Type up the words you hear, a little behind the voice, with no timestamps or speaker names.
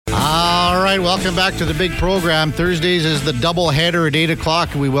right, welcome back to the big program. Thursdays is the doubleheader at 8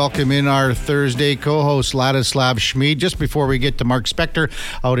 o'clock. We welcome in our Thursday co-host, Ladislav Schmid. Just before we get to Mark Spector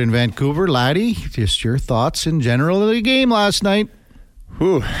out in Vancouver, Laddie, just your thoughts in general of the game last night.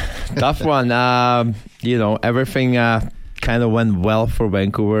 Whew, tough one. Everything kind of went well for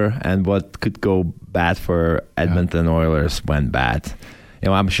Vancouver, and what could go bad for Edmonton Oilers went bad.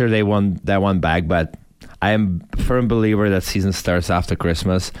 I'm sure they won that one back, but I am a firm believer that season starts after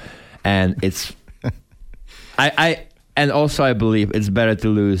Christmas, and it's I believe it's better to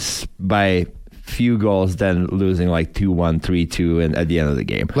lose by few goals than losing like 2-1, 3-2 and at the end of the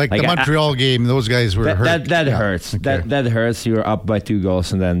game. Like the Montreal game, those guys were hurt. That hurts. Okay. That hurts. You're up by 2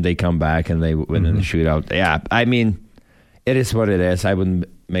 goals and then they come back and they win in the shootout. Yeah, I mean, it is what it is. I wouldn't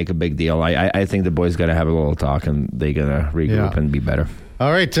make a big deal. I think the boys got to have a little talk and they're going to regroup and be better.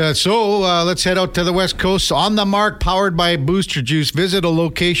 All right, so let's head out to the West Coast. On the Mark, powered by Booster Juice. Visit a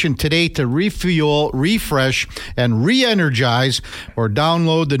location today to refuel, refresh, and re-energize, or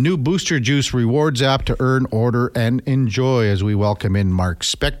download the new Booster Juice Rewards app to earn, order, and enjoy. As we welcome in Mark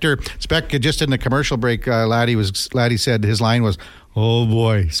Spector. Spec, just in the commercial break, Laddie said his line was, "Oh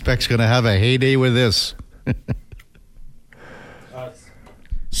boy, Spec's going to have a heyday with this."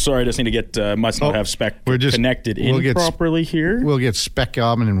 Sorry, I just need to get, must not have Spec connected properly here. We'll get Spec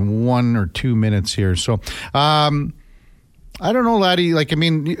on in 1 or 2 minutes here. So, I don't know, Laddie.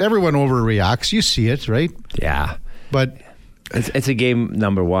 Everyone overreacts. You see it, right? Yeah. But it's a game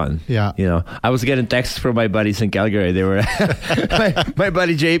number one. Yeah. I was getting texts from my buddies in Calgary. They were, my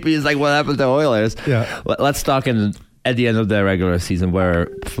buddy JP is like, what happened to Oilers? Yeah. Let's talk at the end of the regular season where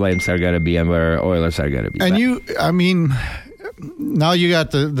Flames are going to be and where Oilers are going to be. And now you got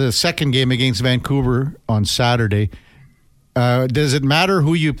the second game against Vancouver on Saturday. Does it matter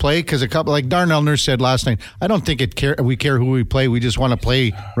who you play? Because a couple, like Darnell Nurse said last night, I don't think we care who we play. We just want to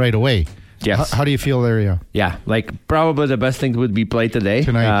play right away. Yes. How do you feel there? Yeah. Probably the best thing would be play tonight.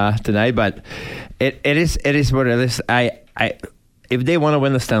 But it is what it is. If they want to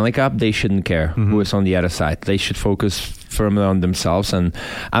win the Stanley Cup, they shouldn't care who is on the other side. They should focus firmly on themselves. And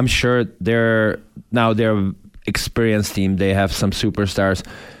I'm sure they're experienced team. They have some superstars.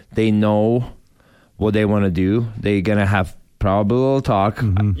 They know what they want to do. They're going to have probably a little talk.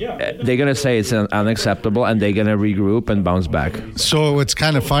 They're going to say it's unacceptable, and they're going to regroup and bounce back. So it's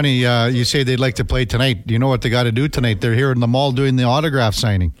kind of funny. You say they'd like to play tonight. Do you know what they got to do tonight? They're here in the mall doing the autograph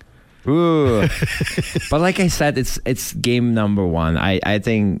signing. Ooh. But like I said, it's game number one. I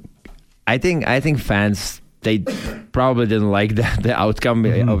think fans, they probably didn't like the outcome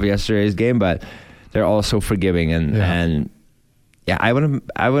of yesterday's game, but they're also forgiving and I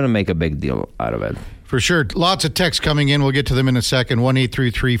wouldn't make a big deal out of it. For sure. Lots of texts coming in. We'll get to them in a second.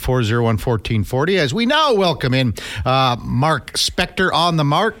 1-833-401-1440. As we now welcome in Mark Spector on the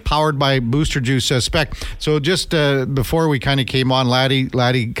Mark, powered by Booster Juice Spec. So just before we kind of came on, Laddie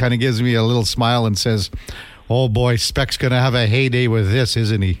kind of gives me a little smile and says, "Oh boy, Spec's going to have a heyday with this,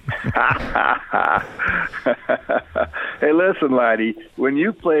 isn't he?" Hey, listen, Laddie, when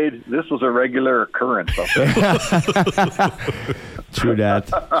you played, this was a regular occurrence. True that.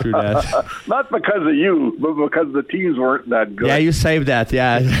 Not because of you, but because the teams weren't that good. Yeah, you saved that,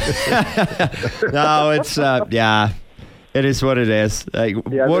 yeah. No, it's, it is what it is.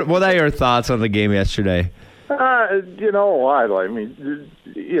 What are your thoughts on the game yesterday?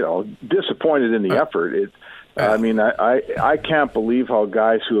 Disappointed in the effort. I can't believe how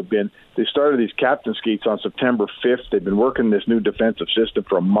guys who have they started these captain skates on September 5th. They've been working this new defensive system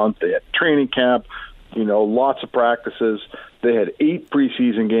for a month. They had training camp, lots of practices. They had 8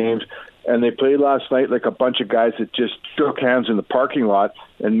 preseason games, and they played last night like a bunch of guys that just shook hands in the parking lot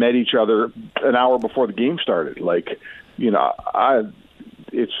and met each other an hour before the game started.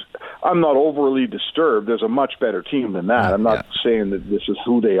 I'm not overly disturbed. There's a much better team than that. I'm not saying that this is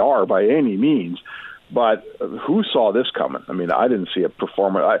who they are by any means. But who saw this coming? I mean, I didn't see a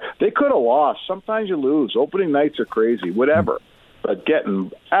performance. They could have lost. Sometimes you lose. Opening nights are crazy, whatever. But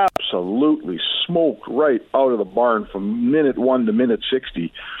getting absolutely smoked right out of the barn from minute 1 to minute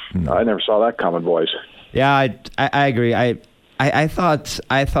 60, I never saw that coming, boys. Yeah, I agree. I thought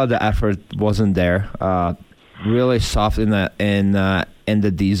the effort wasn't there. Really soft in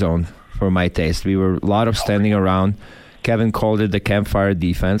the D zone for my taste. We were a lot of standing around. Kevin called it the campfire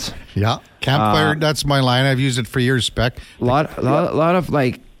defense. Yeah, campfire. That's my line. I've used it for years, Spec. A lot of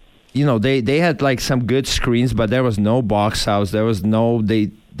they had some good screens, but there was no box house. There was no.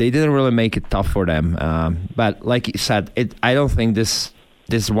 They didn't really make it tough for them. But like you said, I don't think this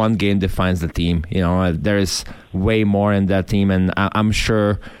one game defines the team. There is way more in that team, and I'm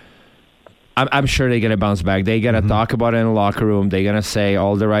sure I'm sure they're going to bounce back. They're going to talk about it in the locker room. They're going to say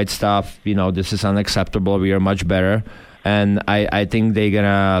all the right stuff. This is unacceptable. We are much better. And I think they're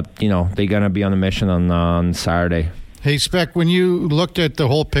going to be on a mission on Saturday. Hey, Speck, when you looked at the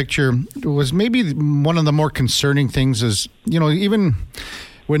whole picture, it was maybe one of the more concerning things is, even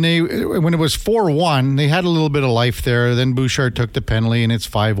when it was 4-1, they had a little bit of life there. Then Bouchard took the penalty, and it's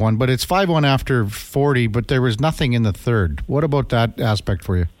 5-1. But it's 5-1 after 40, but there was nothing in the third. What about that aspect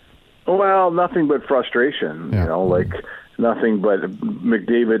for you? Well, nothing but frustration, nothing but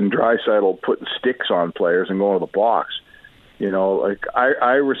McDavid and Draisaitl putting sticks on players and going to the box.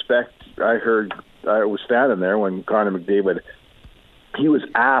 I was standing there when Connor McDavid, he was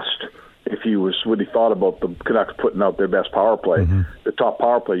asked what he thought about the Canucks putting out their best power play, the top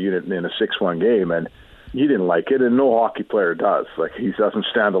power play unit in a 6-1 game, and he didn't like it, and no hockey player does. He doesn't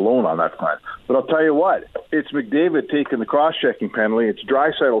stand alone on that front. But I'll tell you what, it's McDavid taking the cross-checking penalty. It's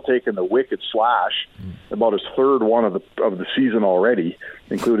Draisaitl taking the wicked slash, about his third one of the season already,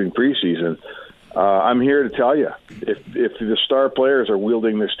 including preseason. I'm here to tell you, if the star players are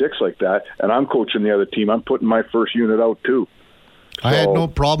wielding their sticks like that, and I'm coaching the other team, I'm putting my first unit out too. I had no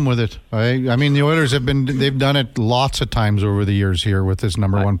problem with it. I mean, the Oilers they've done it lots of times over the years here with this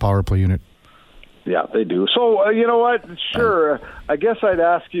number one power play unit. Yeah, they do. So, you know what? Sure. I guess I'd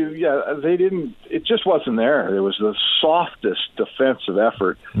ask you, they didn't, it just wasn't there. It was the softest defensive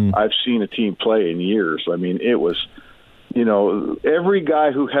effort I've seen a team play in years. I mean, it was, every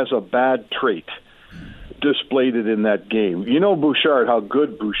guy who has a bad trait displayed it in that game. Bouchard, how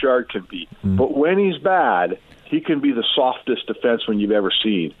good Bouchard can be. But when he's bad, he can be the softest defenseman you've ever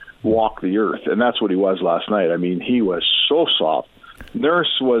seen walk the earth. And that's what he was last night. I mean, he was so soft.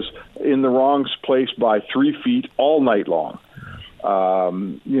 Nurse was in the wrong place by 3 feet all night long.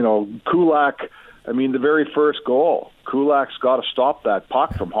 Kulak, the very first goal, Kulak's got to stop that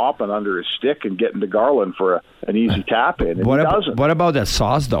puck from hopping under his stick and getting to Garland for an easy tap in. And he doesn't. What about that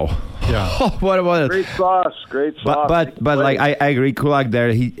sauce, though? Yeah. What about Great sauce. But I agree, Kulak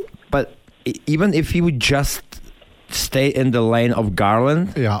there. But even if he would just stay in the lane of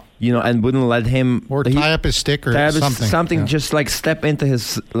Garland, and wouldn't let him tie up his stick or something. Just step into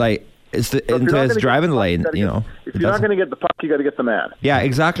his his driving lane. If you're not going to get the puck, you got to get the man. Yeah,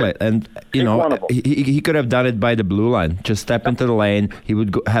 exactly. And he could have done it by the blue line. Just step into the lane. He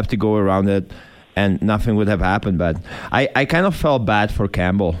would have to go around it, and nothing would have happened. But I kind of felt bad for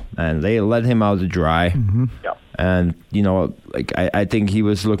Campbell, and they let him out to dry. Yeah. And I think he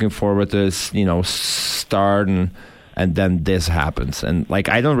was looking forward to his start and then this happens, and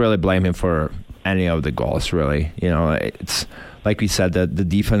I don't really blame him for any of the goals. Really, it's like we said that the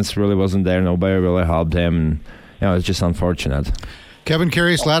defense really wasn't there. Nobody really helped him. And, it's just unfortunate. Kevin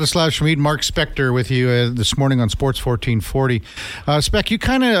Karius, Ladislav Schmid, Mark Spector with you this morning on Sports 1440. Spec, you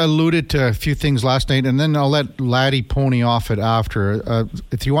kind of alluded to a few things last night, and then I'll let Laddie pony off it after.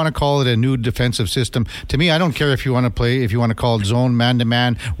 If you want to call it a new defensive system, to me, I don't care if you want to call it zone,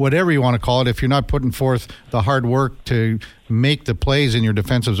 man-to-man, whatever you want to call it. If you're not putting forth the hard work to make the plays in your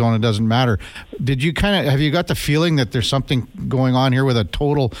defensive zone, it doesn't matter. Have you got the feeling that there's something going on here with a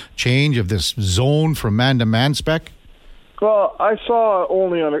total change of this zone from man-to-man, Spec? Well, I saw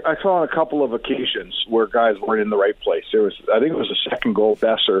on a couple of occasions where guys weren't in the right place. I think it was the second goal,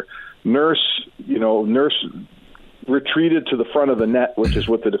 Besser. Nurse retreated to the front of the net, which is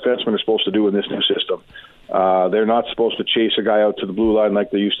what the defensemen are supposed to do in this new system. They're not supposed to chase a guy out to the blue line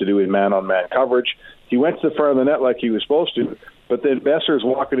like they used to do in man-on-man coverage. He went to the front of the net like he was supposed to, but then Besser's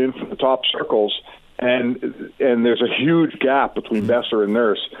walking in from the top circles, and there's a huge gap between Besser and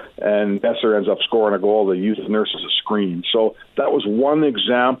Nurse, and Besser ends up scoring a goal that uses Nurse as a screen. So that was one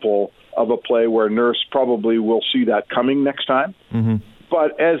example of a play where Nurse probably will see that coming next time. Mm-hmm.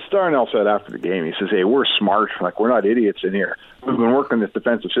 But as Darnell said after the game, he says, hey, we're smart. We're not idiots in here. We've been working this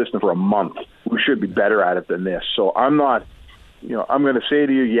defensive system for a month. We should be better at it than this. So I'm not, I'm going to say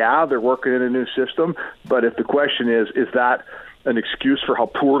to you, they're working in a new system. But if the question is that an excuse for how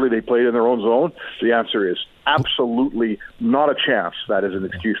poorly they played in their own zone? The answer is absolutely not a chance. That is an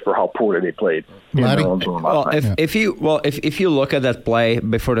excuse for how poorly they played in their own zone. If you look at that play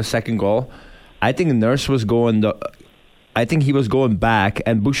before the second goal, I think Nurse was going I think he was going back,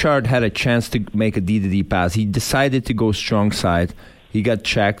 and Bouchard had a chance to make a D-to-D pass. He decided to go strong side. He got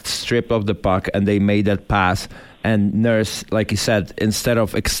checked, stripped off the puck, and they made that pass. And Nurse, like you said, instead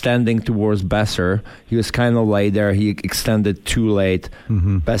of extending towards Besser, he was kind of late there. He extended too late.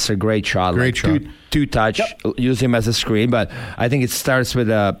 Mm-hmm. Besser, great shot. Two touch, use him as a screen. But I think it starts with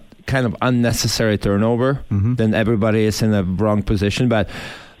a kind of unnecessary turnover. Mm-hmm. Then everybody is in a wrong position. But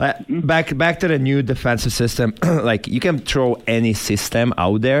back to the new defensive system. You can throw any system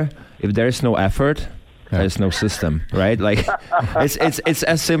out there, if there's no effort, there's no system, right? Like it's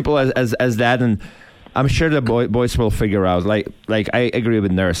as simple as that, and I'm sure the boys will figure out. Like I agree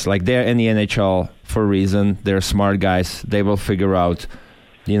with Nurse. Like they're in the NHL for a reason. They're smart guys. They will figure out.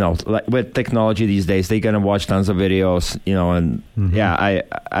 You know, like with technology these days, they're gonna watch tons of videos. You know, and I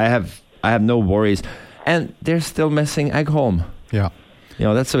have no worries. And they're still missing Ekholm. Yeah, you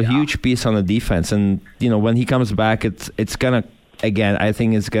know that's a huge piece on the defense. And you know when he comes back, it's gonna again. I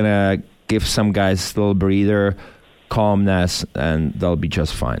think it's gonna give some guys a little breather. Calmness, and they'll be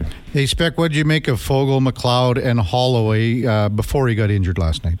just fine. Hey, Speck, what did you make of Fogle, McLeod, and Holloway before he got injured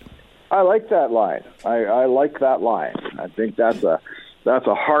last night? I like that line. I like that line. I think that's a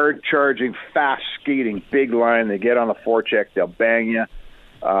hard-charging, fast-skating, big line. They get on the forecheck, they'll bang you.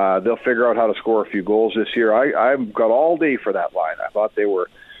 They'll figure out how to score a few goals this year. I've got all day for that line. I thought they were,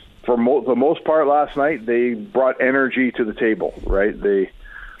 for the most part last night, they brought energy to the table, right?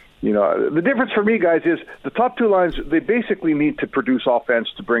 You know, the difference for me, guys, is the top two lines, they basically need to produce offense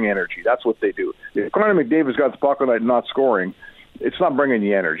to bring energy. That's what they do. If Connor McDavid's got the puck all night and not scoring, it's not bringing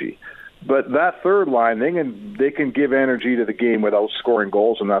you energy. But that third line, they can give energy to the game without scoring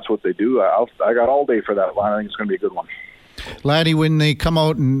goals, and that's what they do. I got all day for that line. I think it's going to be a good one. Laddie, when they come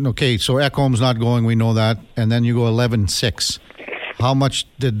out, and okay, so Ekholm's not going, we know that, and then you go 11-6. How much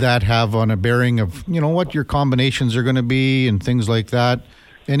did that have on a bearing of, you know, what your combinations are going to be and things like that?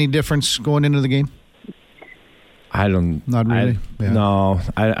 Any difference going into the game? Not really. No,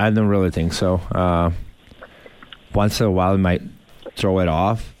 I don't really think so. Once in a while, it might throw it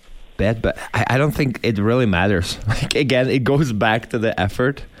off a bit, but I don't think it really matters. Like again, it goes back to the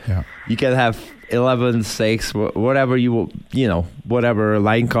effort. Yeah, you can have 11-6, whatever whatever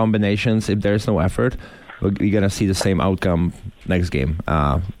line combinations. If there's no effort, you're gonna see the same outcome next game.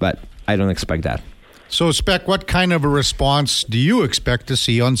 But I don't expect that. So, Speck, what kind of a response do you expect to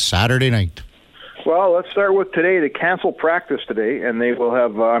see on Saturday night? Well, let's start with today. They canceled practice today, and they will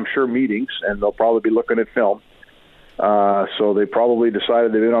have, I'm sure, meetings, and they'll probably be looking at film. So they probably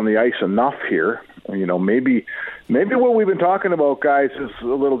decided they've been on the ice enough here. You know, maybe what we've been talking about, guys, is a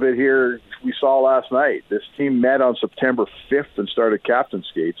little bit here we saw last night. This team met on September 5th and started captain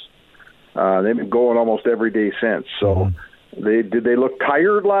skates. They've been going almost every day since. So did they look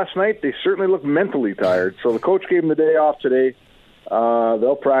tired last night? They certainly looked mentally tired. So the coach gave them the day off today.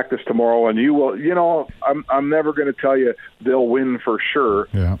 They'll practice tomorrow, and you will. You know, I'm never going to tell you they'll win for sure.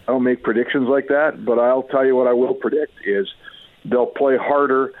 Yeah. I don't make predictions like that, but I'll tell you what I will predict is they'll play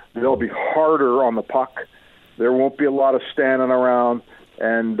harder. They'll be harder on the puck. There won't be a lot of standing around,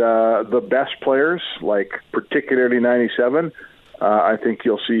 and the best players, like particularly 97. I think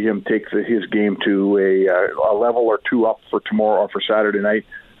you'll see him take his game to a level or two up for tomorrow or for Saturday night.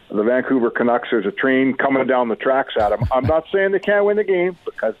 The Vancouver Canucks, there's a train coming down the tracks at them. I'm not saying they can't win the game,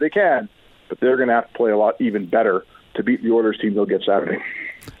 because they can, but they're going to have to play a lot even better to beat the Oilers team they'll get Saturday.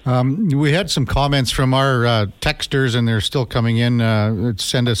 We had some comments from our texters, and they're still coming in.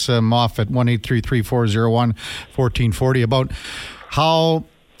 Send us off at 1-833-401-1440 about how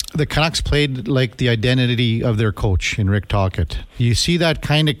the Canucks played like the identity of their coach in Rick Tocchet. You see that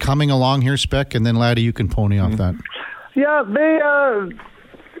kind of coming along here, Speck, and then Laddie, you can pony off that. Yeah, they.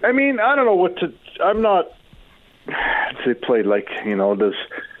 I mean, I don't know what to. I'm not. They played like, you know. Does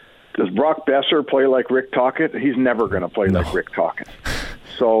Brock Besser play like Rick Tocchet? He's never going to play like Rick Tocchet.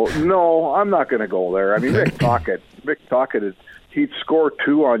 So no, I'm not going to go there. I mean, Rick Tocchet is. He'd score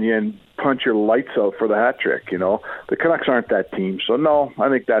 2 on you and punch your lights out for the hat trick, you know. The Canucks aren't that team. So, no, I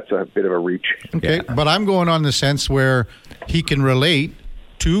think that's a bit of a reach. Okay, but I'm going on the sense where he can relate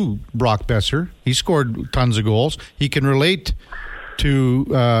to Brock Besser. He scored tons of goals. He can relate to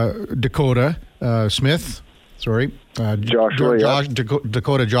Dakota Smith. Dakota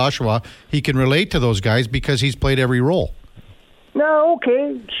Joshua. He can relate to those guys because he's played every role. No,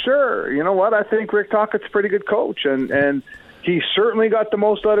 okay, sure. You know what? I think Rick Tocchet's a pretty good coach, and he certainly got the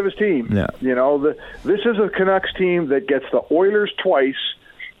most out of his team. Yeah. You know, this is a Canucks team that gets the Oilers twice,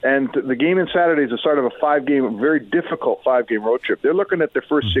 and the game on Saturday is the start of a very difficult 5-game road trip. They're looking at their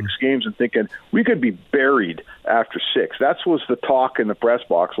first 6 games and thinking, we could be buried after 6. That was the talk in the press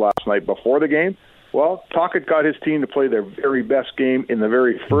box last night before the game. Well, Tocchet got his team to play their very best game in the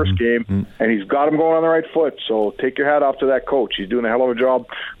very first game, and he's got them going on the right foot. So take your hat off to that coach. He's doing a hell of a job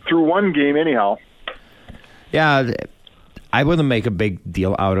through one game anyhow. Yeah, I wouldn't make a big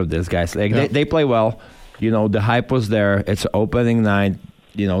deal out of this, guys. Like they play well. You know, the hype was there. It's opening night.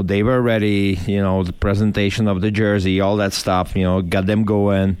 You know, they were ready. You know, the presentation of the jersey, all that stuff. You know, got them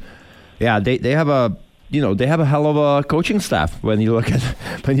going. Yeah, they have a hell of a coaching staff when you look at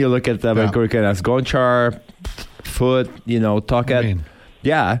the Vancouver Canucks. Gonchar, Foot, Tocchet.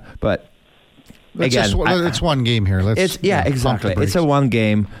 Yeah, but again, it's one game here. Exactly. It's a one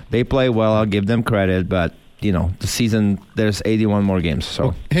game. They play well. I'll give them credit, but the season, there's 81 more games.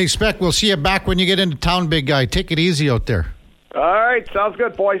 So, hey, Speck, we'll see you back when you get into town, big guy. Take it easy out there. All right, sounds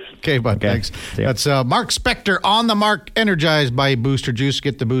good, boys. Okay, bud. Thanks. That's Mark Spector on the mark, energized by Booster Juice.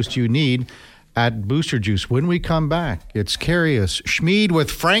 Get the boost you need at Booster Juice. When we come back, it's Karius Schmid with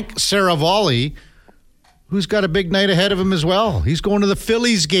Frank Saravalli, who's got a big night ahead of him as well. He's going to the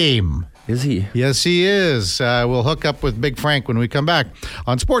Phillies game. Is he? Yes, he is. We'll hook up with Big Frank when we come back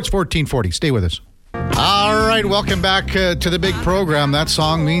on Sports 1440. Stay with us. All right, welcome back to the big program. That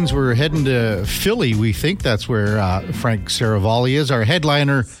song means we're heading to Philly. We think that's where Frank Saravalli is, our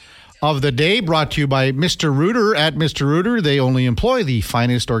headliner of the day, brought to you by Mr. Rooter. At Mr. Rooter, they only employ the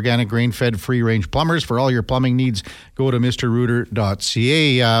finest organic, grain-fed, free-range plumbers. For all your plumbing needs, go to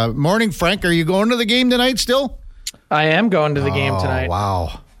mrrooter.ca. Morning, Frank. Are you going to the game tonight still? I am going to the game tonight.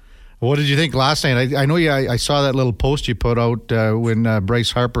 Wow. What did you think last night? I know I saw that little post you put out when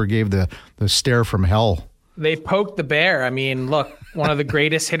Bryce Harper gave the stare from hell. They poked the bear. I mean, look, one of the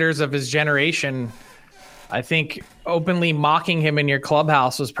greatest hitters of his generation. I think openly mocking him in your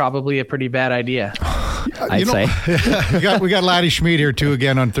clubhouse was probably a pretty bad idea. I'd say. we got Laddie Schmid here too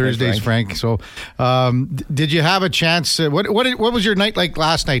again on Thursdays, Frank. So, did you have a chance? What was your night like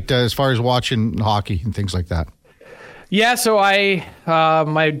last night as far as watching hockey and things like that? Yeah, so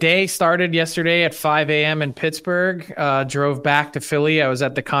my day started yesterday at 5 a.m. in Pittsburgh, drove back to Philly. I was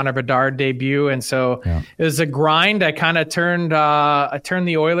at the Connor Bedard debut, and so it was a grind. I kind of turned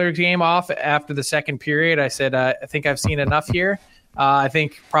the Oilers game off after the second period. I said, I think I've seen enough here. I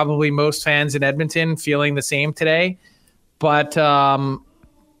think probably most fans in Edmonton feeling the same today. But,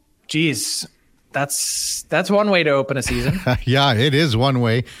 geez, that's one way to open a season. Yeah, it is one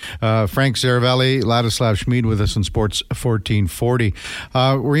way. Frank Saravalli, Ladislav Schmid with us in Sports 1440.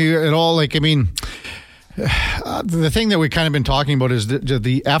 Were you at all the thing that we kind of been talking about is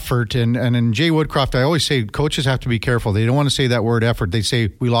the effort. And in Jay Woodcroft, I always say coaches have to be careful. They don't want to say that word effort. They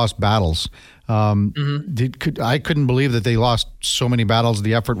say we lost battles. I couldn't believe that they lost so many battles.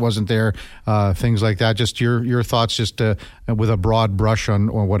 The effort wasn't there, things like that. Just your thoughts just with a broad brush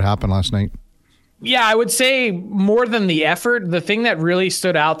on what happened last night. Yeah, I would say more than the effort, the thing that really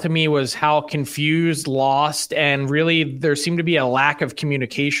stood out to me was how confused, lost, and really there seemed to be a lack of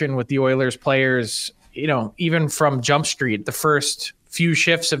communication with the Oilers players, even from Jump Street, the first few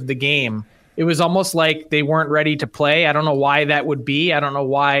shifts of the game. It was almost like they weren't ready to play. I don't know why that would be. I don't know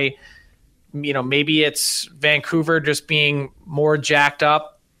why, maybe it's Vancouver just being more jacked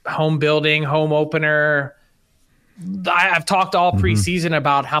up, home building, home opener. I've talked all preseason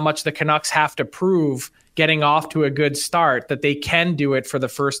about how much the Canucks have to prove getting off to a good start, that they can do it for the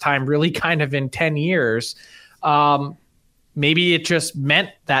first time really kind of in 10 years. Maybe it just meant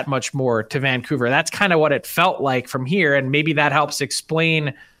that much more to Vancouver. That's kind of what it felt like from here, and maybe that helps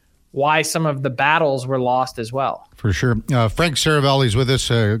explain why some of the battles were lost as well. For sure. Frank Saravalli is with us.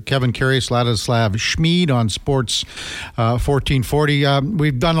 Kevin Karius, Ladislav Schmid on Sports 1440.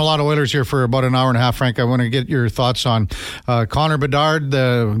 We've done a lot of Oilers here for about an hour and a half, Frank. I want to get your thoughts on Connor Bedard,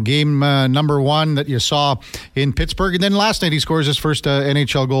 the game number one that you saw in Pittsburgh. And then last night he scores his first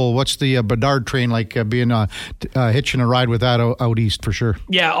NHL goal. What's the Bedard train like being hitching a ride with that out east for sure?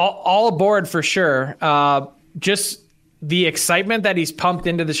 Yeah, all aboard for sure. Just the excitement that he's pumped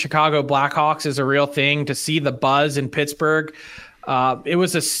into the Chicago Blackhawks is a real thing. To see the buzz in Pittsburgh, it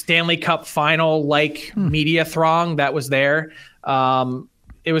was a Stanley Cup final-like media throng that was there.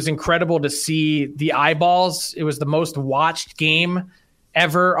 It was incredible to see the eyeballs. It was the most watched game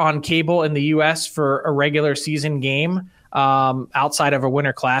ever on cable in the U.S. for a regular season game outside of a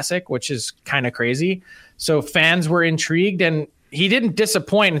Winter Classic, which is kind of crazy. So fans were intrigued, and he didn't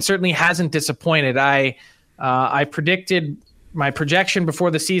disappoint, and certainly hasn't disappointed. I predicted my projection before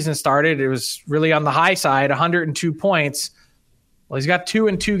the season started. It was really on the high side, 102 points. Well, he's got 2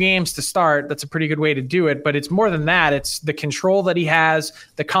 in 2 games to start. That's a pretty good way to do it. But it's more than that. It's the control that he has,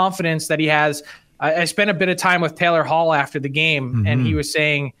 the confidence that he has. I spent a bit of time with Taylor Hall after the game, and he was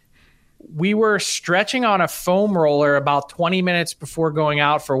saying, we were stretching on a foam roller about 20 minutes before going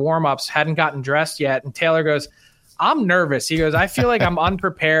out for warm-ups, hadn't gotten dressed yet. And Taylor goes, I'm nervous. He goes, I feel like I'm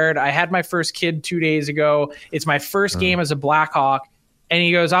unprepared. I had my first kid 2 days ago. It's my first game as a Blackhawk. And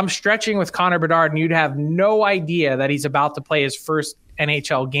he goes, I'm stretching with Connor Bedard, and you'd have no idea that he's about to play his first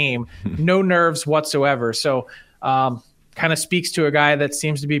NHL game. No nerves whatsoever. So kind of speaks to a guy that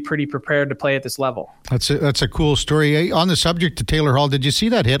seems to be pretty prepared to play at this level. That's a cool story. On the subject of Taylor Hall, did you see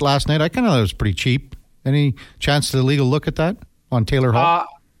that hit last night? I kind of thought it was pretty cheap. Any chance to the legal look at that on Taylor Hall?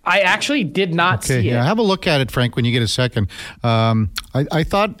 I actually did not see it. Yeah, have a look at it, Frank, when you get a second. I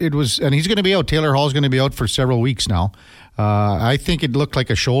thought it was, and he's going to be out. Taylor Hall's going to be out for several weeks now. I think it looked like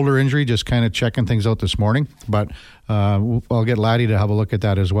a shoulder injury, just kind of checking things out this morning. But I'll get Laddie to have a look at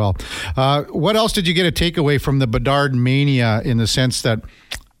that as well. What else did you get a takeaway from the Bedard mania in the sense that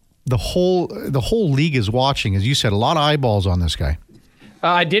the whole league is watching? As you said, a lot of eyeballs on this guy.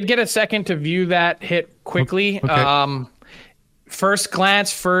 I did get a second to view that hit quickly. Okay. First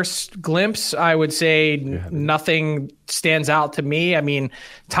glance, first glimpse, I would say nothing stands out to me. I mean,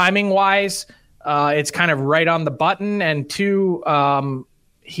 timing-wise, it's kind of right on the button. And two,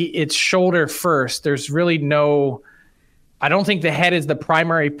 it's shoulder first. There's really no... I don't think the head is the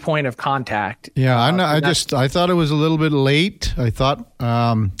primary point of contact. Yeah, I thought it was a little bit late. I thought,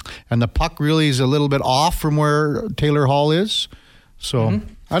 and the puck really is a little bit off from where Taylor Hall is. So...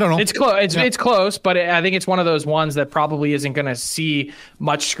 I don't know. It's close. It's close, but I think it's one of those ones that probably isn't going to see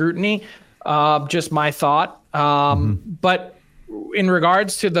much scrutiny. Just my thought. But in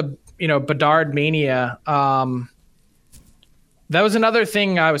regards to the Bedard mania, that was another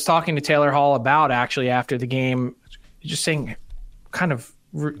thing I was talking to Taylor Hall about actually after the game, just saying, kind of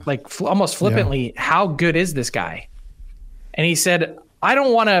like almost flippantly, how good is this guy? And he said, I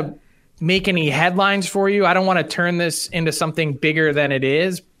don't want to make any headlines for you. I don't want to turn this into something bigger than it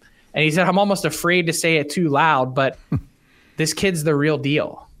is. And he said, I'm almost afraid to say it too loud, but this kid's the real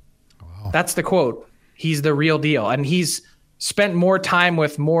deal. Wow. That's the quote. He's the real deal. And he's spent more time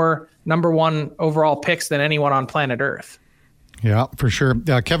with more number one overall picks than anyone on planet Earth. Yeah, for sure.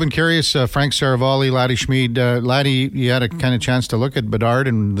 Kevin Karius, Frank Saravalli, Laddie Schmid. Laddie, you had a kind of chance to look at Bedard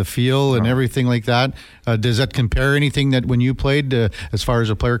and the feel and everything like that. Does that compare anything that when you played as far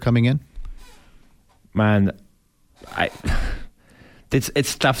as a player coming in? Man,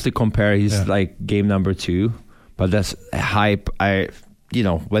 it's tough to compare. He's like game number 2, but that's hype.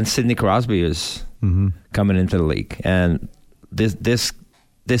 When Sidney Crosby is coming into the league, and this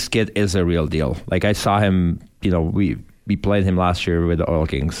kid is a real deal. Like I saw him, we played him last year with the Oil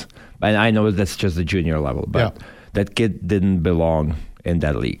Kings, and I know that's just the junior level, but that kid didn't belong in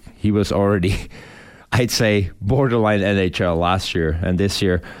that league. He was already, I'd say, borderline NHL last year, and this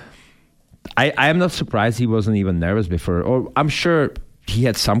year. I am not surprised he wasn't even nervous before. Or I'm sure he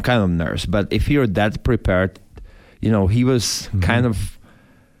had some kind of nerves. But if you're that prepared, he was kind of,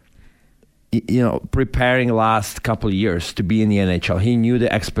 preparing the last couple of years to be in the NHL. He knew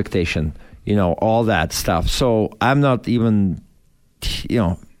the expectation, all that stuff. So I'm not even,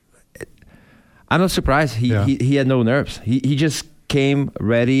 I'm not surprised. He had no nerves. He just came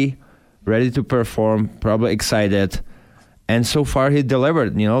ready to perform, probably excited. And so far, he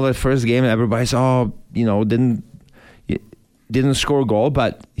delivered. The first game, everybody's didn't score a goal,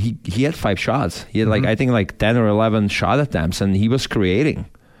 but he had 5 shots. He had I think 10 or 11 shot attempts, and he was creating.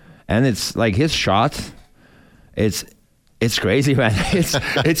 And it's like his shot, it's crazy, man.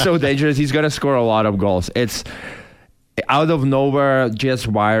 It's so dangerous. He's gonna score a lot of goals. It's out of nowhere, just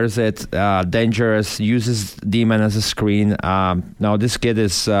wires it, dangerous. Uses D-man as a screen. Now this kid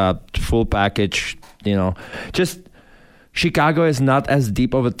is full package. Just. Chicago is not as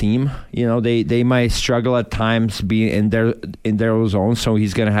deep of a team. They might struggle at times being in their zone, so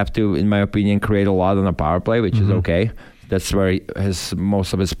he's going to have to, in my opinion, create a lot on the power play, which is okay. That's where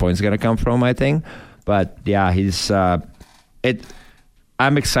most of his points going to come from, I think. But yeah,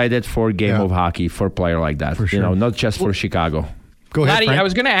 I'm excited for a game of hockey for a player like that. For sure. Not just for Chicago. Go ahead, Laddie, Frank. I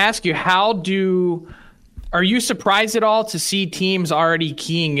was going to ask you, are you surprised at all to see teams already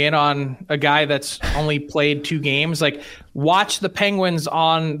keying in on a guy that's only played 2 games? Like, watch the Penguins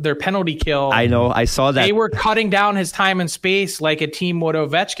on their penalty kill. I know. I saw that. They were cutting down his time and space like a team would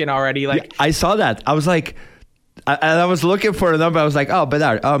Ovechkin already. I saw that. I was like, I was looking for a number. I was like,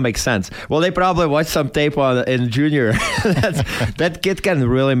 Bedard. Oh, makes sense. Well, they probably watched some tape in junior. That kid can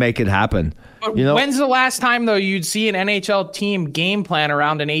really make it happen. But when's the last time, though, you'd see an NHL team game plan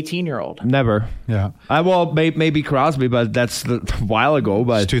around an 18-year-old? Never. Yeah. Maybe Crosby, but that's a while ago.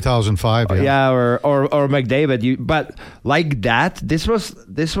 But it's 2005. Yeah, or McDavid. But like that, this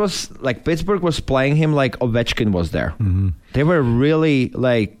was like Pittsburgh was playing him like Ovechkin was there. Mm-hmm. They were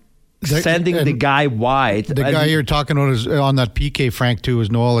really sending the guy wide. The guy you're talking about is on that PK, Frank, too,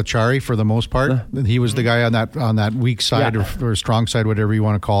 is Noel Acciari for the most part. He was the guy on that weak side or strong side, whatever you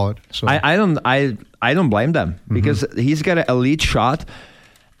want to call it. So I don't blame them because he's got an elite shot.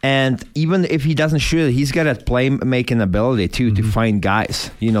 And even if he doesn't shoot it, he's got a play-making ability, too, to find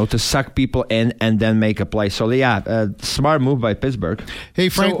guys, to suck people in and then make a play. So, yeah, smart move by Pittsburgh. Hey,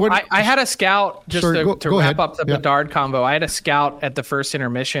 Frank. So I had a scout, just to wrap up the Bedard combo. I had a scout at the first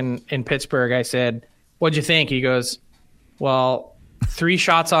intermission in Pittsburgh. I said, what'd you think? He goes, well, 3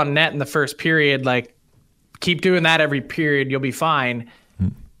 shots on net in the first period. Like, keep doing that every period. You'll be fine.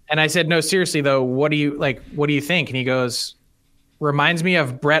 And I said, no, seriously though, what do you think? And he goes, reminds me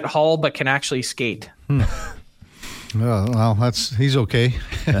of Brett Hull, but can actually skate. Well, he's okay.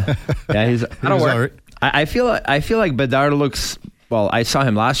 Yeah, he's that'll work. Right. I feel like Bedard looks. Well, I saw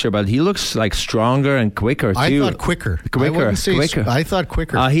him last year, but he looks like stronger and quicker too. I thought quicker. I thought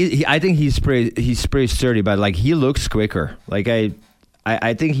quicker. I think he's pretty sturdy, but like he looks quicker. Like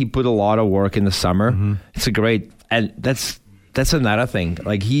I think he put a lot of work in the summer. Mm-hmm. It's a great, and that's another thing.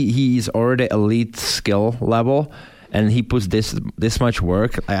 Like he's already elite skill level, and he puts this much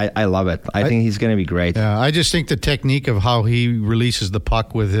work. I love it. I think he's going to be great. Yeah, I just think the technique of how he releases the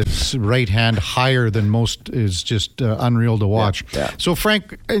puck with his right hand higher than most is just unreal to watch. Yeah. So,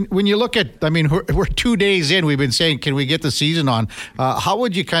 Frank, when you look at, I mean, we're 2 days in. We've been saying, can we get the season on? How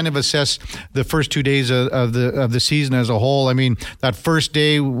would you kind of assess the first 2 days of the season as a whole? I mean, that first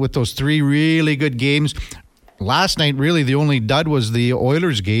day with those 3 really good games. Last night, really, the only dud was the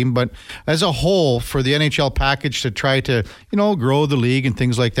Oilers game. But as a whole, for the NHL package to try to, grow the league and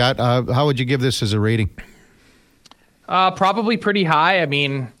things like that, how would you give this as a rating? Probably pretty high. I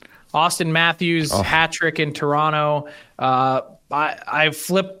mean, Austin Matthews' hat trick in Toronto. I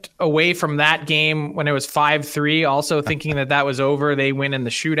flipped away from that game when it was 5-3, also thinking that was over. They win in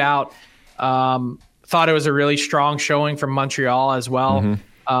the shootout. Thought it was a really strong showing from Montreal as well.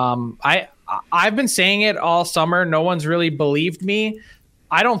 Mm-hmm. I've been saying it all summer. No one's really believed me.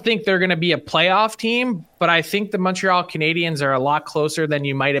 I don't think they're going to be a playoff team, but I think the Montreal Canadiens are a lot closer than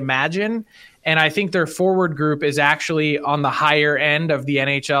you might imagine. And I think their forward group is actually on the higher end of the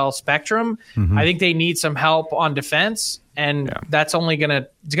NHL spectrum. Mm-hmm. I think they need some help on defense, and that's only going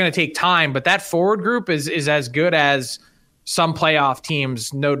to take time. But that forward group is as good as some playoff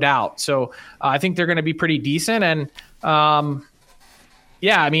teams, no doubt. So I think they're going to be pretty decent. And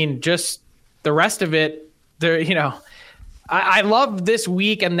I mean, just the rest of it, I love this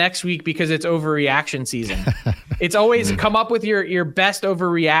week and next week because it's overreaction season. It's always come up with your best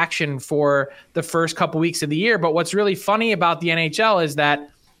overreaction for the first couple weeks of the year. But what's really funny about the NHL is that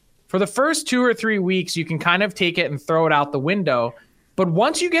for the first 2 or 3 weeks, you can kind of take it and throw it out the window. But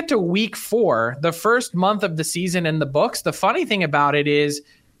once you get to week 4, the first month of the season in the books, the funny thing about it is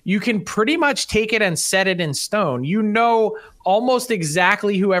you can pretty much take it and set it in stone. You know almost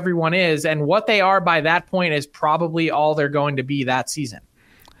exactly who everyone is, and what they are by that point is probably all they're going to be that season.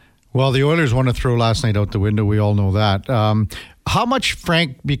 Well, the Oilers want to throw last night out the window. We all know that. How much,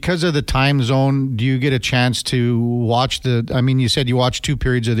 Frank, because of the time zone, do you get a chance to watch you said you watched 2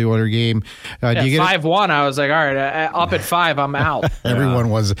 periods of the Oiler game. Do you get 5-1? I was like, all right, up at 5, I'm out. Everyone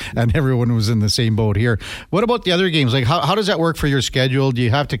was in the same boat here. What about the other games? Like, how does that work for your schedule? Do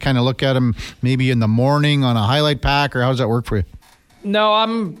you have to kind of look at them maybe in the morning on a highlight pack, or how does that work for you? No,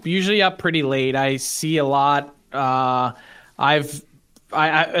 I'm usually up pretty late. I see a lot. I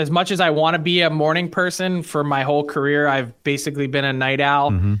as much as I want to be a morning person for my whole career, I've basically been a night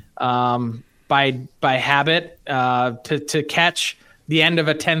owl by habit. To catch the end of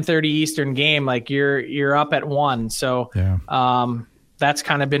a 10:30 Eastern game, like you're up at 1. So that's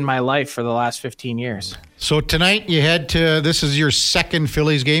kind of been my life for the last 15 years. So tonight you head to, this is your second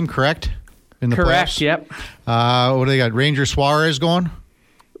Phillies game, correct? In the correct. Playoffs? Yep. What do they got? Ranger Suarez going?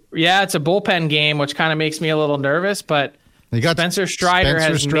 Yeah, it's a bullpen game, which kind of makes me a little nervous, but Spencer Strider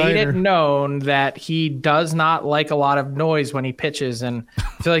has made it known that he does not like a lot of noise when he pitches, and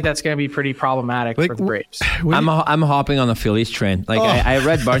I feel like that's going to be pretty problematic for the Braves. I'm hopping on the Phillies train. I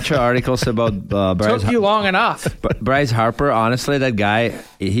read a bunch of articles about Bryce. Took you long enough. Bryce Harper, honestly, that guy,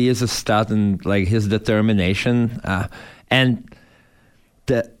 he is a stud, and like his determination and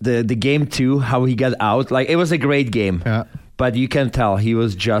the game 2, how he got out, like it was a great game. Yeah. But you can tell he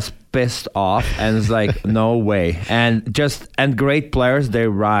was just pissed off, and it's like, no way. And great players, they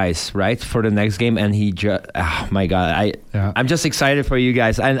rise, right, for the next game. And he just, oh my God, I'm just excited for you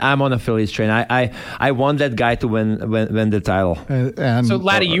guys. And I'm on a Phillies train. I want that guy to win the title. So,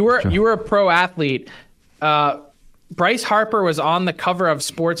 Laddie, you were a pro athlete. Bryce Harper was on the cover of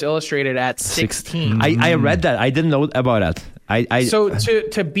Sports Illustrated at 16. I read that. I didn't know about that. So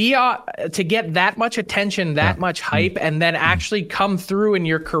to get that much attention, that much hype, and then actually come through in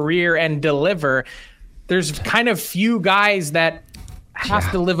your career and deliver, there's kind of few guys that have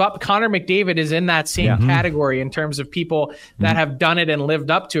to live up. Connor McDavid is in that same category in terms of people that have done it and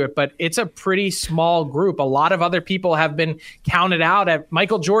lived up to it, but it's a pretty small group. A lot of other people have been counted out.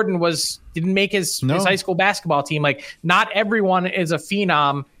 Michael Jordan didn't make his high school basketball team. Like, not everyone is a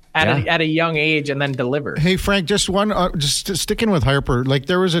phenom at a young age and then deliver. Hey, Frank, just sticking with Harper. Like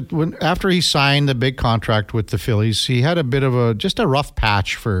there was after he signed the big contract with the Phillies, he had a bit of a rough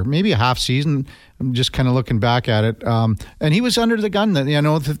patch for maybe a half season. I'm just kind of looking back at it, and he was under the gun. That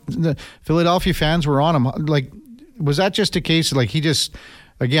the Philadelphia fans were on him. Like, was that just a case? Like he just.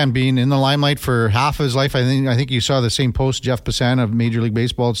 Again, being in the limelight for half of his life, I think you saw the same post. Jeff Passan of Major League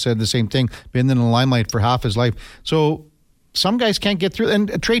Baseball said the same thing. Been in the limelight for half his life. So some guys can't get through.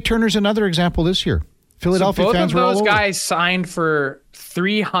 And Trey Turner's another example this year. Philadelphia fans were all over. Both of those guys signed for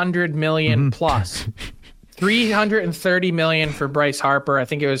 $300 million plus. $330 million for Bryce Harper. I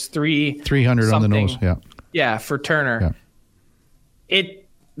think it was 300 on the nose. Yeah. Yeah, for Turner. Yeah.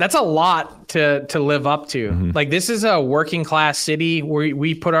 That's a lot to live up to. Mm-hmm. Like this is a working class city where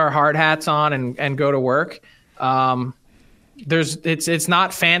we put our hard hats on and go to work. It's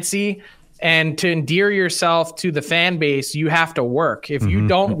not fancy, and to endear yourself to the fan base, you have to work. If you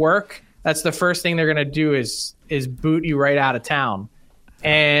don't work, that's the first thing they're going to do is boot you right out of town.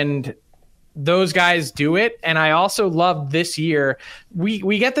 And those guys do it. And I also love this year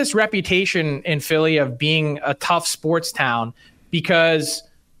we get this reputation in Philly of being a tough sports town because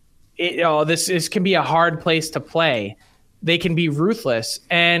this can be a hard place to play. They can be ruthless.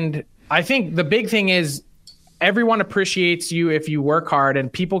 And I think the big thing is everyone appreciates you if you work hard,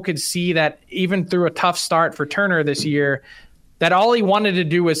 and people could see that even through a tough start for Turner this year, that all he wanted to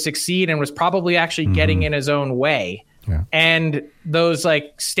do was succeed and was probably actually getting in his own way. Yeah. And those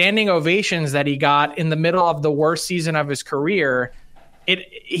like standing ovations that he got in the middle of the worst season of his career,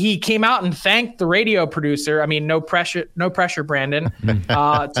 he came out and thanked the radio producer. I mean, no pressure, Brandon,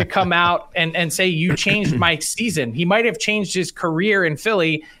 to come out and say, you changed my season. He might have changed his career in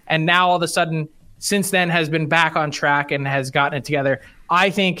Philly, and now all of a sudden, since then, has been back on track and has gotten it together. I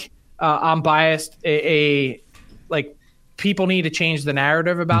think I'm biased. People need to change the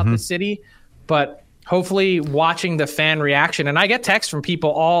narrative about the city, but hopefully watching the fan reaction. And I get texts from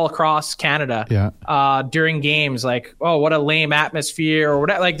people all across Canada during games like, oh, what a lame atmosphere or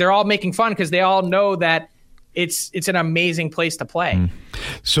whatever. Like they're all making fun because they all know that it's an amazing place to play.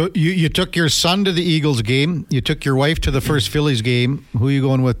 So you took your son to the Eagles game. You took your wife to the first Phillies game. Who are you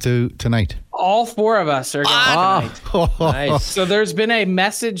going with tonight? All four of us are going tonight. Nice. So there's been a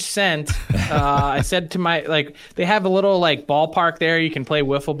message sent. I said to they have a little ballpark there. You can play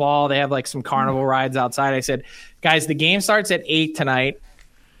wiffle ball. They have some carnival rides outside. I said, guys, the game starts at 8 tonight.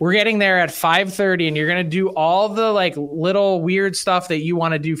 We're getting there at 5:30, and you're going to do all the little weird stuff that you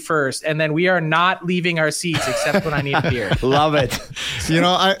want to do first, and then we are not leaving our seats except when I need a beer. Love it.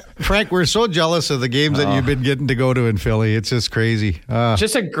 Frank, we're so jealous of the games that you've been getting to go to in Philly. It's just crazy.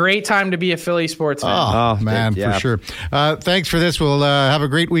 Just a great time to be a Philly sports fan. Oh man, for sure. Thanks for this. We'll have a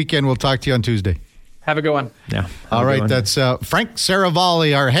great weekend. We'll talk to you on Tuesday. Have a good one. Yeah. All right. That's Frank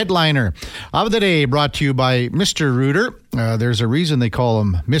Saravalli, our headliner of the day, brought to you by Mr. Rooter. There's a reason they call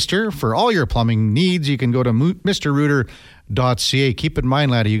him Mr. For all your plumbing needs, you can go to mrrooter.ca. Keep in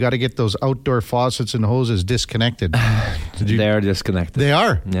mind, laddie, you got to get those outdoor faucets and hoses disconnected. They are disconnected. They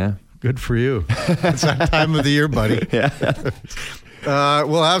are? Yeah. Good for you. It's that time of the year, buddy. Yeah.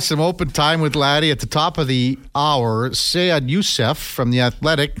 We'll have some open time with Laddie at the top of the hour. Sayed Youssef from The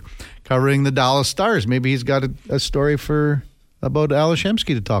Athletic covering the Dallas Stars. Maybe he's got a story about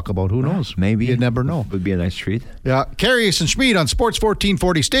Alashemsky to talk about. Who knows? Maybe. You never know. Would be a nice treat. Yeah. Karius and Schmid on Sports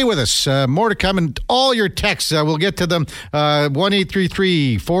 1440. Stay with us. More to come, and all your texts, we'll get to them.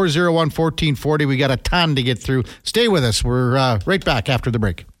 1-833-401-1440. We got a ton to get through. Stay with us. We're right back after the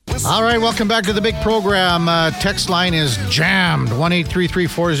break. All right, welcome back to the big program. Text line is jammed.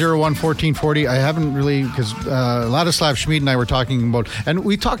 1-833-401-1440. I haven't really, because Ladislav Schmid and I were talking about, and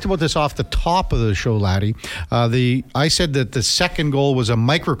we talked about this off the top of the show, Laddie. I said that the second goal was a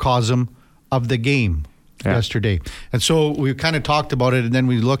microcosm of the game yesterday. And so we kind of talked about it, and then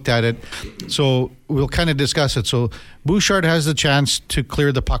we looked at it. So we'll kind of discuss it. So Bouchard has the chance to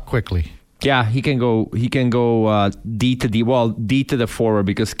clear the puck quickly. Yeah, he can go D to D. Well, D to the forward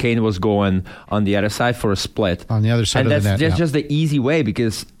because Kane was going on the other side for a split. On the other side of the net. And that's just the easy way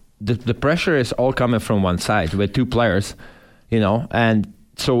because the pressure is all coming from one side with two players, and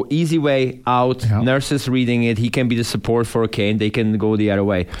so easy way out. Yeah. Nurse is reading it. He can be the support for Kane. They can go the other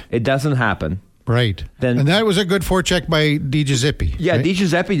way. It doesn't happen. Right. And that was a good forecheck by Di Giuseppe. Yeah, right? Di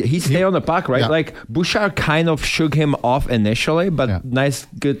Giuseppe, he stayed on the puck, right? Yeah. Bouchard kind of shook him off initially, but nice,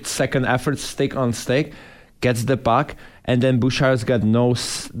 good second effort, stick on stick. gets the puck, and then Bouchard's got no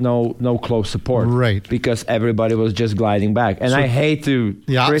close support. Right. Because everybody was just gliding back. And I hate to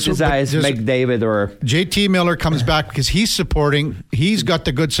criticize McDavid or... JT Miller comes back because he's supporting. He's got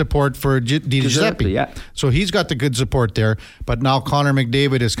the good support for Giuseppe. Yeah. So he's got the good support there. But now Connor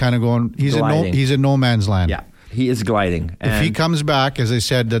McDavid is kind of going... He's in no man's land. Yeah. He is gliding. If he comes back, as I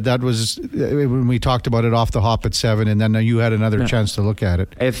said, that was when we talked about it off the hop at 7, and then you had another chance to look at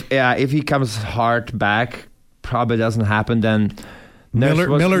it. If he comes hard back, probably doesn't happen. Then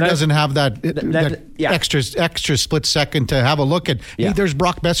Miller doesn't have that extra split second to have a look at. Hey, there's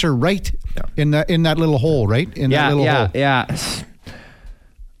Brock Besser right in that little hole, right that little hole. Yeah.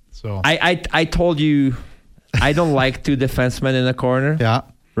 So I told you I don't like 2 defensemen in the corner. Yeah.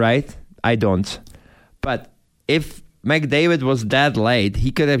 Right. I don't. But if McDavid was that late,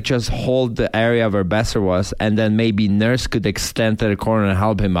 he could have just hold the area where Besser was, and then maybe Nurse could extend to the corner and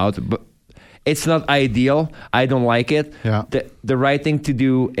help him out. But it's not ideal. I don't like it. Yeah. The right thing to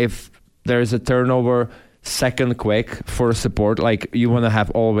do if there's a turnover, second quick for support. Like you want to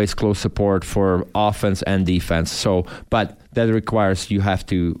have always close support for offense and defense. So, but that requires you have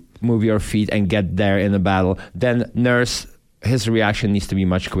to move your feet and get there in the battle. Then Nurse, his reaction needs to be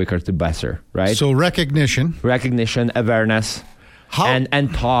much quicker to Besser, right? So recognition, awareness,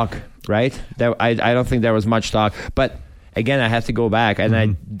 and talk, right? I don't think there was much talk, but again, I have to go back, and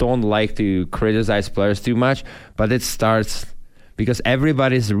I don't like to criticize players too much, but it starts because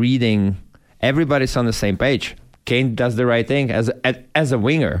everybody's on the same page. Kane does the right thing as a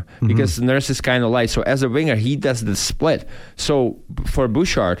winger because Nurse is kind of light. So as a winger, he does the split. So for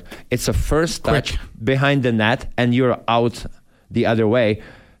Bouchard, it's a first touch behind the net, and you're out the other way.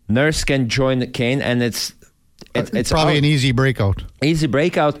 Nurse can join Kane, and it's probably an easy breakout.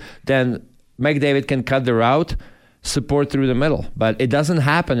 Then McDavid can cut the route, support through the middle, but it doesn't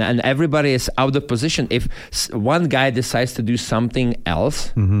happen, and everybody is out of position. If one guy decides to do something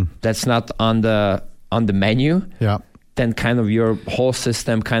else that's not on the menu, then kind of your whole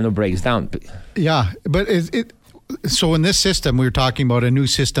system kind of breaks down. Yeah, but so in this system, we were talking about a new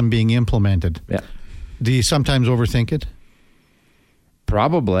system being implemented. Yeah. Do you sometimes overthink it?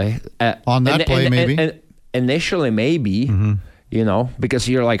 Probably. On that play, maybe? Initially, maybe, because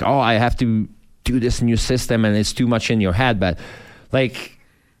you're like, oh, I have to do this new system, and it's too much in your head. But, like,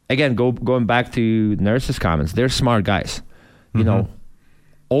 again, going back to Nurse's comments, they're smart guys. You know,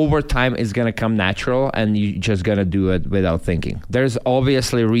 overtime is going to come natural, and you're just going to do it without thinking. There's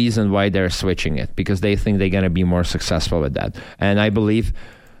obviously a reason why they're switching it, because they think they're going to be more successful with that. And I believe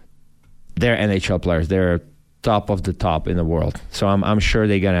they're NHL players. They're top of the top in the world. So I'm sure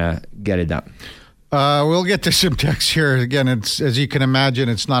they're going to get it done. We'll get to some text here. Again, it's as you can imagine,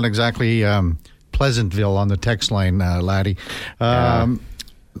 it's not exactly Pleasantville on the text line, laddie.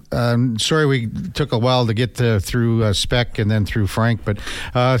 Sorry we took a while to get through Spec and then through Frank. But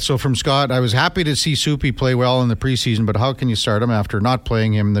so from Scott, I was happy to see Soupy play well in the preseason, but how can you start him after not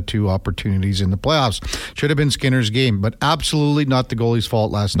playing him the 2 opportunities in the playoffs? Should have been Skinner's game, but absolutely not the goalie's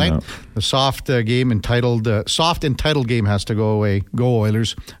fault last night. The soft entitled game has to go away. Go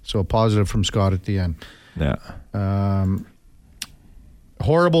Oilers. So a positive from Scott at the end. Yeah.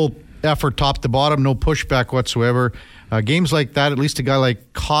 Horrible effort top to bottom, no pushback whatsoever. Games like that, at least a guy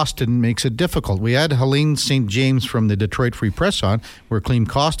like Costin makes it difficult. We had Helene St. James from the Detroit Free Press on, where Clem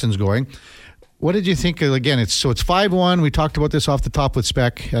Costin's going. What did you think? Again, it's 5-1. We talked about this off the top with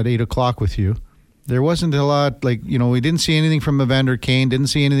Spec at 8 o'clock with you. There wasn't a lot, we didn't see anything from Evander Kane, didn't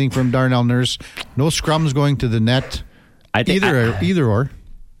see anything from Darnell Nurse. No scrums going to the net. Either or.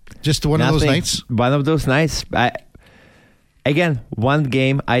 Just one of those nights? One of those nights. Again, one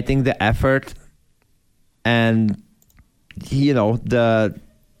game, I think the effort and... I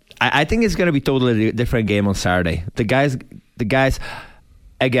think it's going to be totally different game on Saturday. The guys,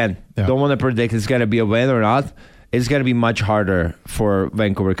 again, don't want to predict it's going to be a win or not. It's going to be much harder for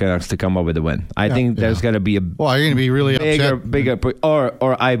Vancouver Canucks to come up with a win. I think there's going to be you're going to be really upset.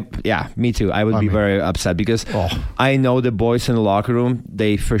 Me too. I would be very upset because I know the boys in the locker room,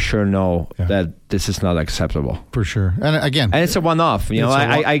 they for sure know that this is not acceptable. For sure. And it's a one-off.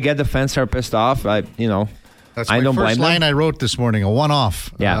 I get the fans are pissed off. That's my first line I wrote this morning, a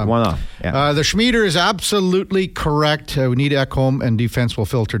one-off. Yeah, one-off. Yeah. The Schmieder is absolutely correct. We need Ekholm, and defense will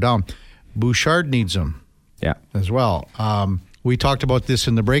filter down. Bouchard needs him as well. We talked about this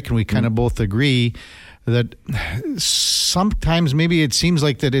in the break, and we kind of both agree that sometimes maybe it seems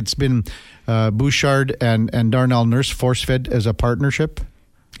like that it's been Bouchard and Darnell Nurse force-fed as a partnership.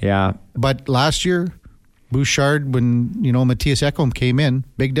 Yeah. But last year, Bouchard, when Matthias Ekholm came in,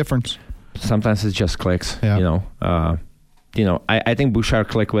 big difference. Sometimes it just clicks, I think Bouchard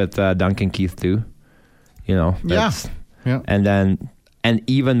clicked with Duncan Keith too. Yeah. And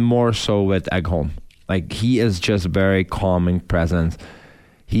even more so with Ekholm. Like, he is just very calming presence.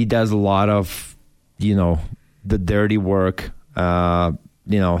 He does a lot of, the dirty work.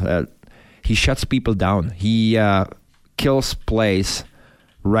 He shuts people down. He kills plays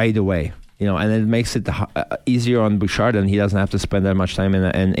right away. And it makes it easier on Bouchard, and he doesn't have to spend that much time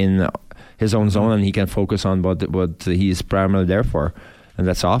in his own zone, and he can focus on what he's primarily there for, and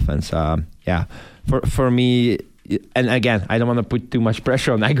that's offense. For me, and again, I don't want to put too much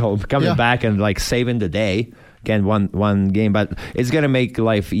pressure on Ekholm coming back and like saving the day. Again, one game, but it's gonna make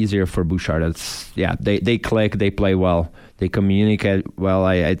life easier for Bouchard. They click, they play well, they communicate well.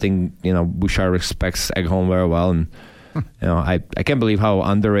 I think Bouchard respects Ekholm very well, and I can't believe how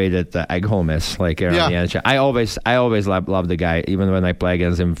underrated Ekholm is. Like, the NHL. I always love the guy. Even when I play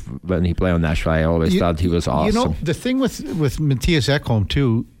against him when he played on Nashville, I always thought he was awesome. The thing with Mattias Ekholm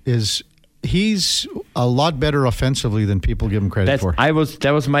too is he's a lot better offensively than people give him credit for.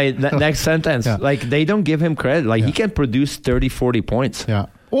 That was my next sentence. Yeah. Like, they don't give him credit. Like, he can produce 30, 40 points. Yeah.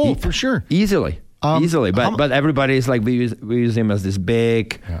 For sure. Easily. But everybody's like, we use him as this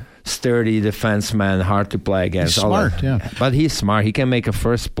big, sturdy defenseman, hard to play against. He's smart, But he's smart. He can make a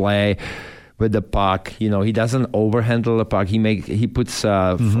first play with the puck. He doesn't overhandle the puck. He puts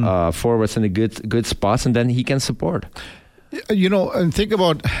forwards in the good spots, and then he can support. And think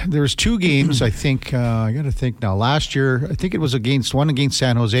about, there's 2 games, I think, I got to think now. Last year, I think it was one against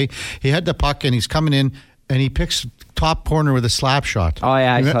San Jose. He had the puck, and he's coming in, and he picks top corner with a slap shot. Oh,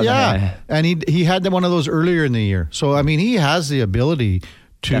 yeah, I saw that. Yeah, and he had one of those earlier in the year. So, I mean, he has the ability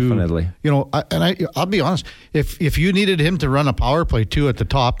to... Definitely. I'll be honest, if you needed him to run a power play, too, at the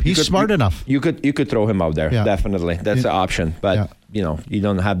top, he's smart enough. You could throw him out there, definitely. That's an option, but... you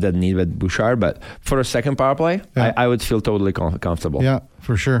don't have that need with Bouchard, but for a second power play, I would feel totally comfortable. Yeah,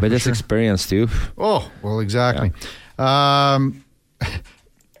 for sure. With this experience, too. Oh, well, exactly. Yeah.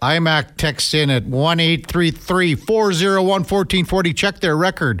 IMAC texts in at 1-833-401-1440. Check their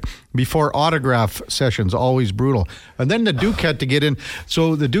record before autograph sessions. Always brutal. And then the Duke had to get in.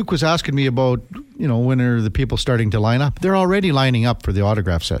 So the Duke was asking me about, when are the people starting to line up? They're already lining up for the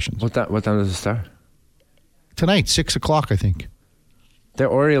autograph sessions. What time does it start? Tonight, 6 o'clock, I think. They're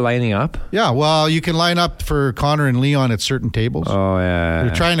already lining up? Yeah, well, you can line up for Connor and Leon at certain tables. Oh, yeah.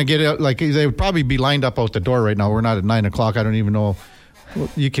 They're trying to get it, like, they would probably be lined up out the door right now. We're not at 9 o'clock. I don't even know.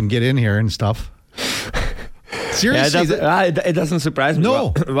 You can get in here and stuff. Seriously. It doesn't surprise me.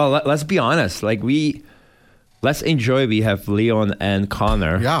 No. Well, let's be honest. Like, let's enjoy we have Leon and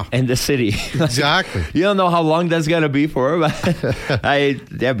Connor in the city. Exactly. You don't know how long that's going to be for, but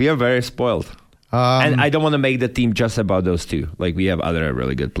we are very spoiled. And I don't want to make the team just about those 2. Like, we have other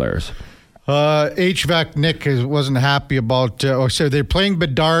really good players. HVAC Nick wasn't happy about, so they're playing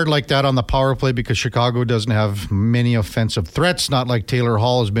Bedard like that on the power play because Chicago doesn't have many offensive threats. Not like Taylor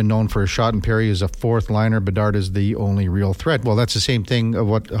Hall has been known for a shot, and Perry is a fourth liner. Bedard is the only real threat. Well, that's the same thing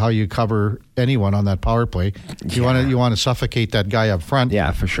of how you cover anyone on that power play. You want to suffocate that guy up front.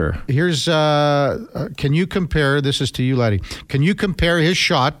 Yeah, for sure. Here's, can you compare, this is to you, Laddie, can you compare his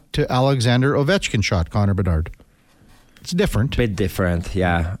shot to Alexander Ovechkin's shot, Connor Bedard? It's different. Bit different,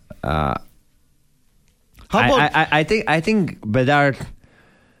 yeah. I think Bedard,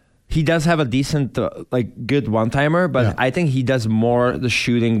 he does have a decent, good one-timer, but I think he does more the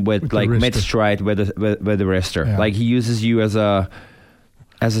shooting with like mid-stride with the wrister. Yeah. Like, he uses you as a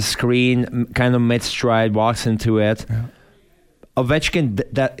screen, kind of mid-stride, walks into it. Yeah.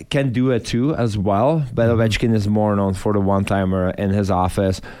 Ovechkin that can do it too as well, but Ovechkin is more known for the one-timer in his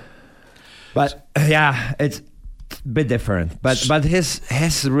office. But it's a bit different. But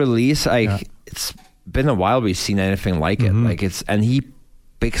his release, it's been a while we've seen anything like it. Like, and he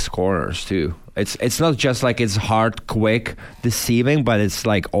picks corners too. It's not just like it's hard, quick, deceiving, but it's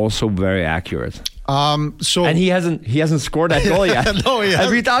like also very accurate. And he hasn't scored that goal yet. No, he hasn't.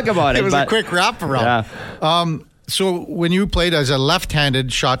 As we talk about it, was a quick wraparound. Yeah. So when you played as a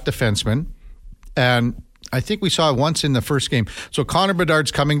left-handed shot defenseman, and I think we saw it once in the first game. So Connor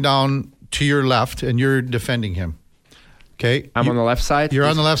Bedard's coming down to your left, and you're defending him. Okay, I'm on the left side. You're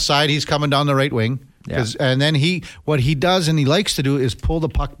on the left side. He's coming down the right wing. Yeah. And then what he does and he likes to do is pull the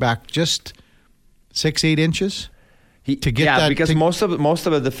puck back just 6-8 inches to get that. Because most of the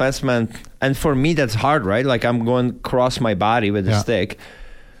defensemen, and for me that's hard, right? Like, I'm going across my body with the stick,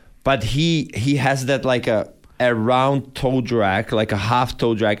 but he has that like a round toe drag, like a half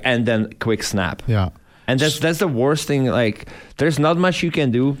toe drag, and then quick snap. Yeah. And that's the worst thing. Like, there's not much you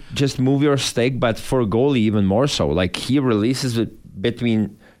can do. Just move your stick, but for a goalie even more so. Like, he releases it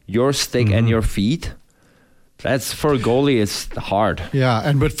between your stick and your feet. That's, for a goalie, it's hard.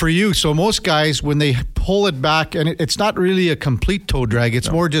 Yeah, but for you, so most guys, when they pull it back, and it's not really a complete toe drag. It's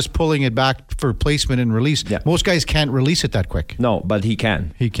more just pulling it back for placement and release. Yeah. Most guys can't release it that quick. No, but he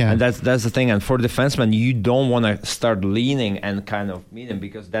can. He can. And that's the thing. And for defenseman, you don't want to start leaning and kind of meet him,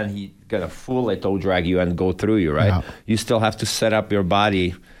 because then he's going to fully toe drag you and go through you, right? Yeah. You still have to set up your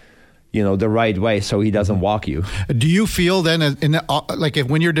body, the right way so he doesn't walk you. Do you feel then,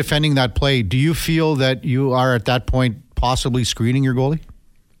 when you're defending that play, do you feel that you are at that point possibly screening your goalie?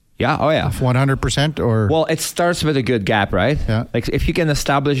 Yeah. Oh, yeah. 100%? Or well, it starts with a good gap, right? Yeah. Like if you can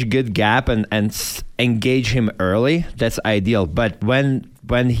establish a good gap and engage him early, that's ideal. But when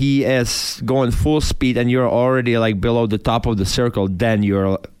he is going full speed and you're already like below the top of the circle, then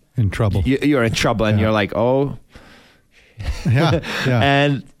you're in trouble. You're in trouble, and you're like, oh, yeah.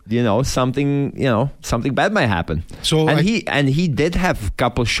 And something bad might happen. So he did have a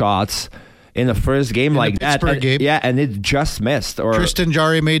couple shots in the first game, like that, game. Yeah, and it just missed. Or Tristan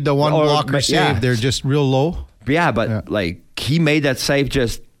Jarry made the one blocker save. Yeah. They're just real low. Yeah, but like he made that save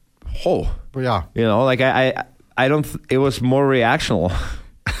just yeah. I don't. It was more reactional.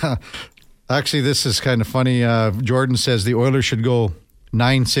 Actually, this is kind of funny. Jordan says the Oilers should go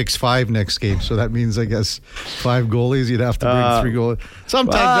 9-6-5 next game. So that means, I guess, 5 goalies. You'd have to bring 3 goalies.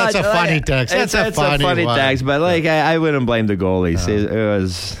 Sometimes that's a funny text. That's a funny text, but I wouldn't blame the goalies. It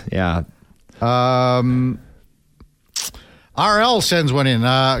was, yeah. RL sends one in.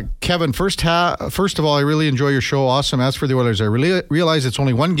 Kevin, first of all, I really enjoy your show. Awesome. As for the Oilers, I really realize it's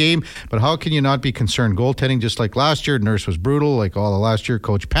only one game, but how can you not be concerned? Goaltending just like last year. Nurse was brutal like all of last year.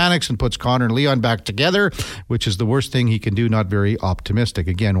 Coach panics and puts Connor and Leon back together, which is the worst thing he can do. Not very optimistic.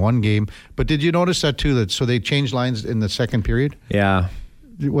 Again, one game. But did you notice that too? So they changed lines in the second period? Yeah.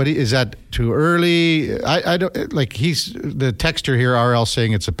 What is that too early? I don't like. He's the texter here. RL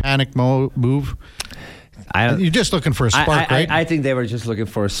saying it's a panic move. You're just looking for a spark, right? I think they were just looking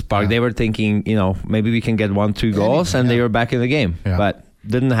for a spark. Yeah. They were thinking, maybe we can get 1-2 goals, and they were back in the game. Yeah. But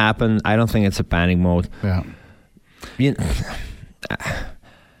didn't happen. I don't think it's a panic mode. Yeah.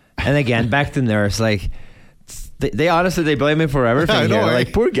 And again, back to Nurse, like. They honestly blame him for everything. I know, here.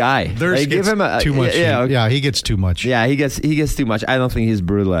 Like, poor guy. They give him too much. Yeah, he gets too much. Yeah, he gets too much. I don't think he's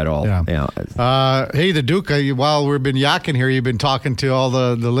brutal at all. Yeah. Hey, the Duke. While we've been yakking here, you've been talking to all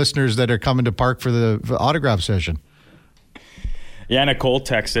the listeners that are coming to Park for the autograph session. Yeah, Nicole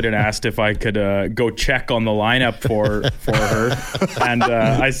texted and asked if I could go check on the lineup for her. And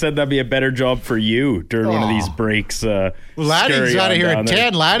I said that'd be a better job for you during one of these breaks. Laddie's out of here at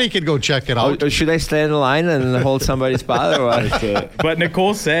 10. Laddie could go check it out. Should I stay in the line and hold somebody's spot or what? But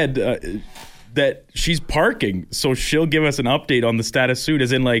Nicole said that she's parking, so she'll give us an update on the status soon,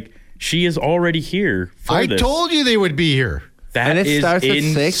 as in, like, she is already here for this. I told you they would be here. That and it starts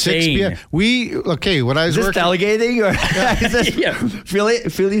at 6 p.m. When I was working, delegating or is this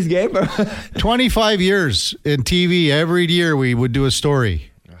Philly's game? 25 years in TV, every year we would do a story.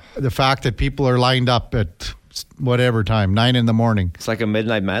 The fact that people are lined up at whatever time, 9 in the morning. It's like a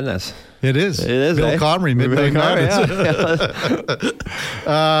Midnight Madness. It is. Bill Comrie, Midnight Madness.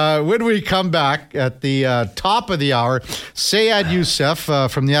 Yeah. When we come back at the top of the hour, Sayed Youssef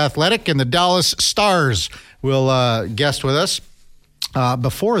from The Athletic and the Dallas Stars will guest with us.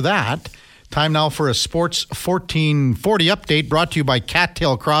 Before that, time now for a Sports 1440 update brought to you by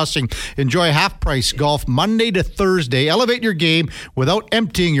Cattail Crossing. Enjoy half-price golf Monday to Thursday. Elevate your game without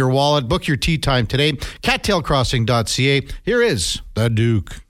emptying your wallet. Book your tee time today. CattailCrossing.ca. Here is the Duke.